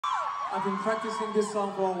I've been practicing this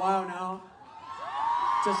song for a while now,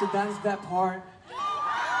 just to dance that part.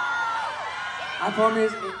 I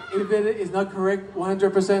promise if it is not correct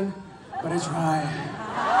 100%, but I try.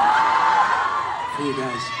 For you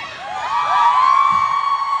guys.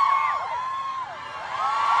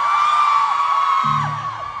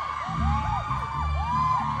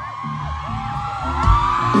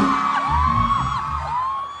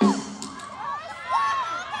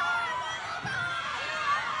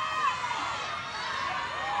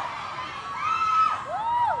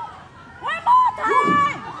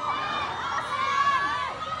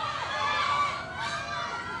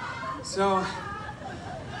 So,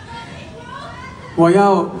 我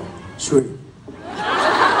要水。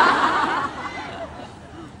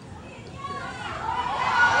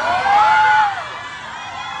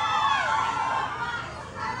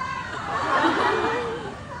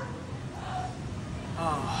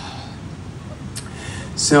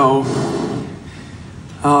So,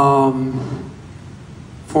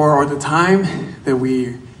 for all the time that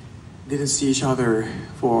we didn't see each other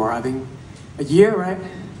for, I think, a year, right?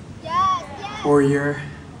 For a year.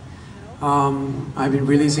 I've been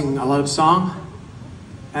releasing a lot of songs,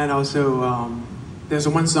 and also there's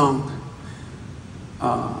one song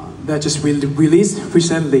that just released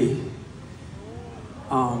recently.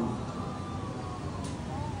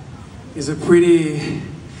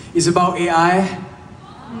 It's about AI.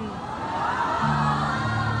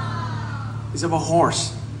 It's about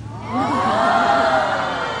horse.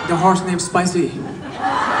 The horse named Spicy.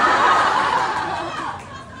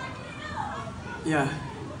 Yeah.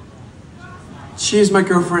 She is my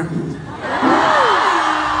girlfriend.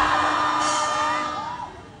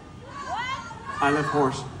 I love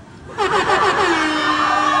horse.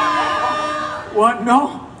 What?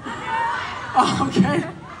 No? Oh, okay.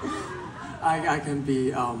 I can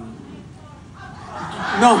be, no.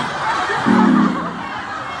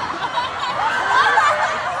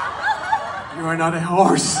 You are not a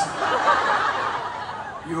horse.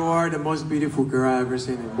 You are the most beautiful girl I've ever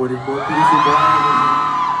seen. Beautiful girl I've ever seen.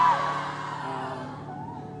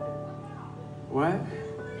 What?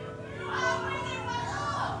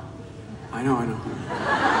 I know.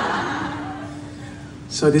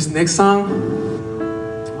 So this next song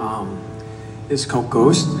is called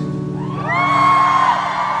Ghost.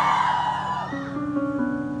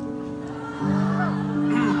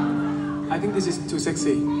 I think this is too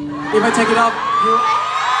sexy. If I take it off,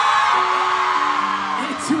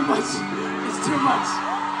 it's too much. It's too much.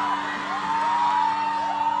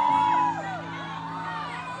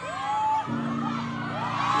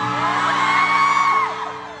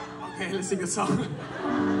 Okay, let's sing a song.